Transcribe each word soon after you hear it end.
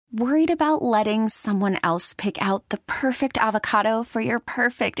Worried about letting someone else pick out the perfect avocado for your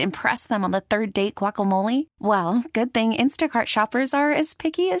perfect impress them on the third date guacamole? Well, good thing Instacart shoppers are as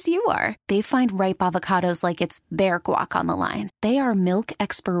picky as you are. They find ripe avocados like it's their guac on the line. They are milk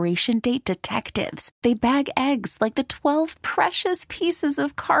expiration date detectives. They bag eggs like the 12 precious pieces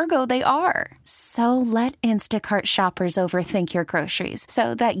of cargo they are. So let Instacart shoppers overthink your groceries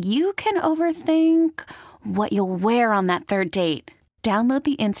so that you can overthink what you'll wear on that third date. Download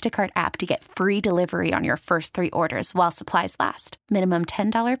the Instacart app to get free delivery on your first 3 orders while supplies last. Minimum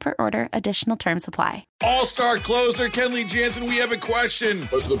 $10 per order. Additional terms apply. All-star closer Kenley Jansen, we have a question.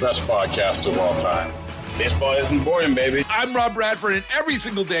 What's the best podcast of all time? Baseball isn't boring, baby. I'm Rob Bradford, and every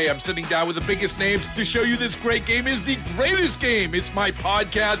single day I'm sitting down with the biggest names to show you this great game is the greatest game. It's my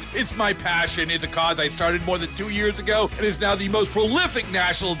podcast. It's my passion. It's a cause I started more than 2 years ago and is now the most prolific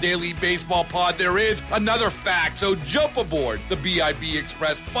national daily baseball pod there is. Another fact. So jump aboard the BIB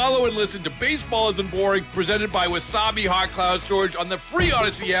Express. Follow and listen to Baseball Isn't Boring, presented by Wasabi Hot Cloud Storage on the free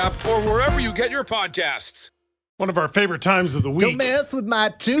Odyssey app or wherever you get your podcasts. One of our favorite times of the week. Don't mess with my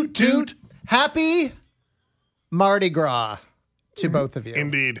toot toot. Happy Mardi Gras to both of you.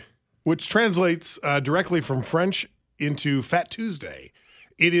 Indeed. Which translates directly from French into Fat Tuesday.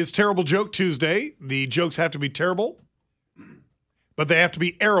 It is Terrible Joke Tuesday. The jokes have to be terrible, but they have to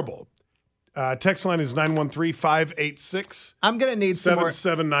be airable. Text line is 913-586. I'm gonna need some more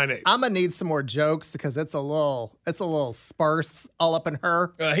 7798. I'm gonna need some more jokes because it's a little sparse all up in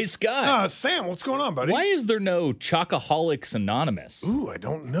her. Hey, Scott. Sam, what's going on, buddy? Why is there no Chocoholics Anonymous? Ooh, I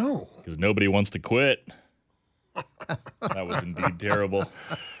don't know. Because nobody wants to quit. That was indeed terrible.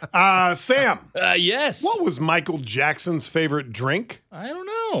 Sam. Yes. What was Michael Jackson's favorite drink? I don't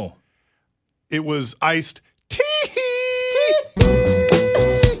know. It was iced tea.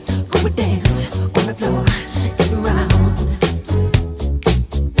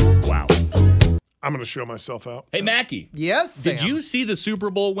 Wow. I'm going to show myself out. Hey, Mackie. Yes, Sam. Did you see the Super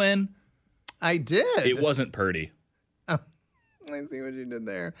Bowl win? I did. It wasn't Purdy. I see what you did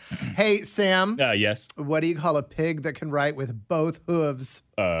there. Hey, Sam. Yes. What do you call a pig that can write with both hooves?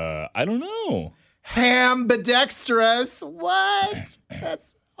 I don't know. Ambidextrous. What?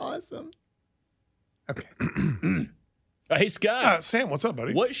 That's awesome. Okay. Hey, Scott. Sam, what's up,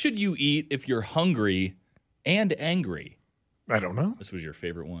 buddy? What should you eat if you're hungry and angry? I don't know. This was your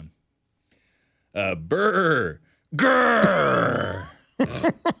favorite one. Grr.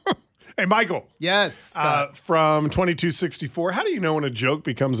 Hey, Michael. Yes. From 2264, how do you know when a joke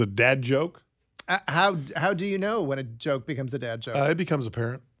becomes a dad joke? How do you know when a joke becomes a dad joke? It becomes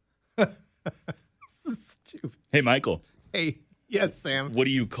apparent. Stupid. Hey, Michael. Hey, yes, Sam. What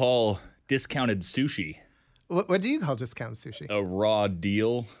do you call discounted sushi? What do you call discount sushi? A raw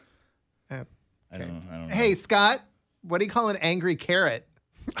deal. Okay. I don't know. Hey, Scott. What do you call an angry carrot?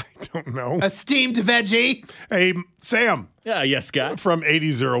 I don't know. A steamed veggie. Hey, Sam. Yes, Scott. From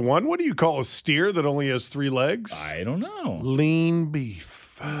 8001, what do you call a steer that only has 3 legs? I don't know. Lean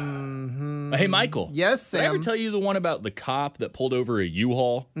beef. Hey, Michael. Yes, Sam. Did I ever tell you the one about the cop that pulled over a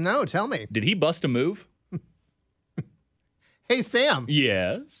U-Haul? No, tell me. Did he bust a move? Hey, Sam.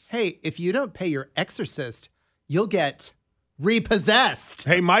 Yes. Hey, if you don't pay your exorcist, you'll get repossessed.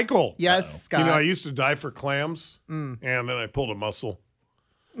 Hey, Michael. Yes, Scott. You know, I used to die for clams, and then I pulled a muscle.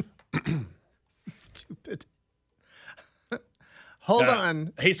 Stupid. Hold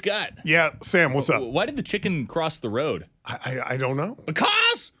on. Hey, Scott. Yeah, Sam, what's up? Why did the chicken cross the road? I don't know.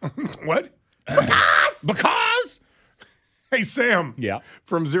 Because? What? Because? Hey, Sam. Yeah.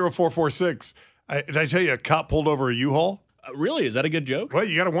 From 0446, did I tell you a cop pulled over a U-Haul? Really? Is that a good joke? Well,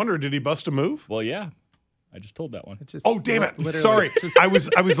 you got to wonder, did he bust a move? Well, yeah. I just told that one. Oh, damn it. Literally, Sorry. I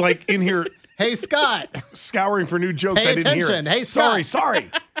was like in here Hey, Scott. scouring for new jokes. Pay I didn't attention. hear it. Hey, Scott. Sorry.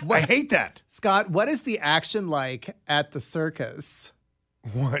 I hate that. Scott, what is the action like at the circus?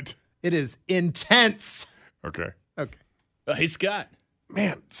 What? It is intense. Okay. Okay. Hey, Scott.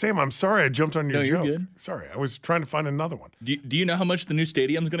 Man, Sam, I'm sorry I jumped on your No, joke. you're good. Sorry. I was trying to find another one. Do you know how much the new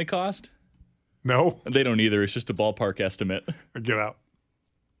stadium's going to cost? No? They don't either. It's just a ballpark estimate. Get out.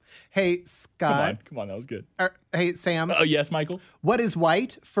 Hey, Scott. Come on. That was good. Hey, Sam. Oh, yes, Michael? What is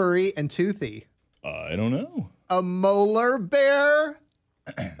white, furry, and toothy? I don't know. A molar bear?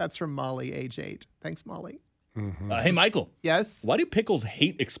 That's from Molly, age 8. Thanks, Molly. Hey, Michael. Yes? Why do pickles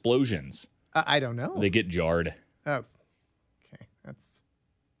hate explosions? I don't know. They get jarred. Oh, okay. That's...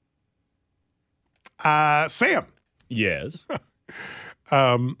 Sam. Yes.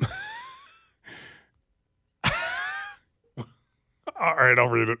 All right, I'll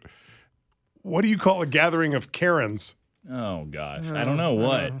read it. What do you call a gathering of Karens? Oh, gosh. I don't know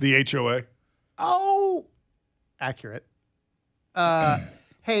what. The HOA. Oh! Accurate.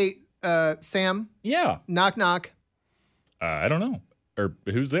 Hey, Sam. Yeah. Knock, knock. I don't know. Or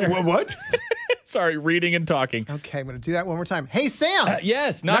who's there? What? Sorry, reading and talking. Okay, I'm going to do that one more time. Hey, Sam.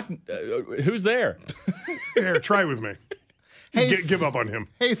 Yes, knock. Who's there? Here, try with me. Hey, Give up on him.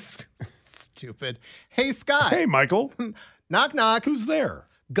 Hey, stupid. Hey, Scott. Hey, Michael. Knock, knock. Who's there?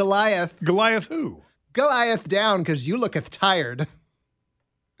 Goliath. Goliath who? Goliath down because you looketh tired.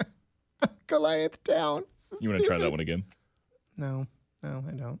 Goliath down. You want to try that one again? No, I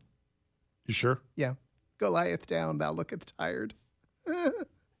don't. You sure? Yeah. Goliath down, thou looketh tired.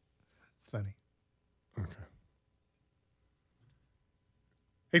 It's funny. Okay.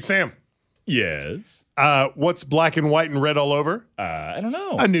 Hey, Sam. Yes. What's black and white and red all over? I don't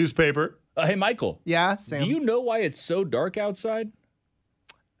know. A newspaper. Hey, Michael. Yeah, Sam. Do you know why it's so dark outside?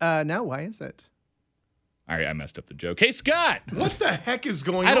 No, why is it? All right, I messed up the joke. Hey, Scott. What the heck is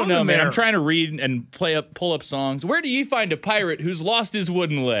going on? I don't know, in man. there? I'm trying to read and pull up songs. Where do ye find a pirate who's lost his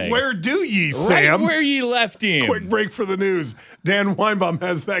wooden leg? Where do ye, Right Sam? where ye left him. Quick break for the news. Dan Weinbaum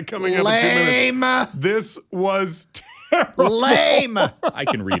has that coming up in 2 Lame. minutes. This was terrible. Lame. I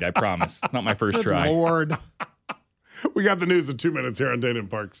can read, I promise. Not my first try. Lord. We got the news in 2 minutes here on Dana and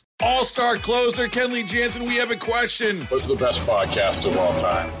Parks. All-star closer Kenley Jansen, we have a question. What's the best podcast of all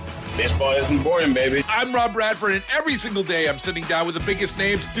time? Baseball isn't boring, baby. I'm Rob Bradford, and every single day I'm sitting down with the biggest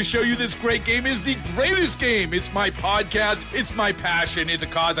names to show you this great game is the greatest game. It's my podcast. It's my passion. It's a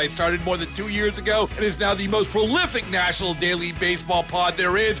cause I started more than 2 years ago and is now the most prolific national daily baseball pod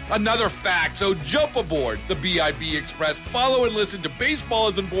there is. Another fact, so jump aboard the BIB Express. Follow and listen to Baseball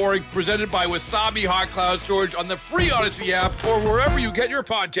Isn't Boring, presented by Wasabi Hot Cloud Storage on the free Odyssey app or wherever you get your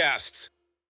podcasts.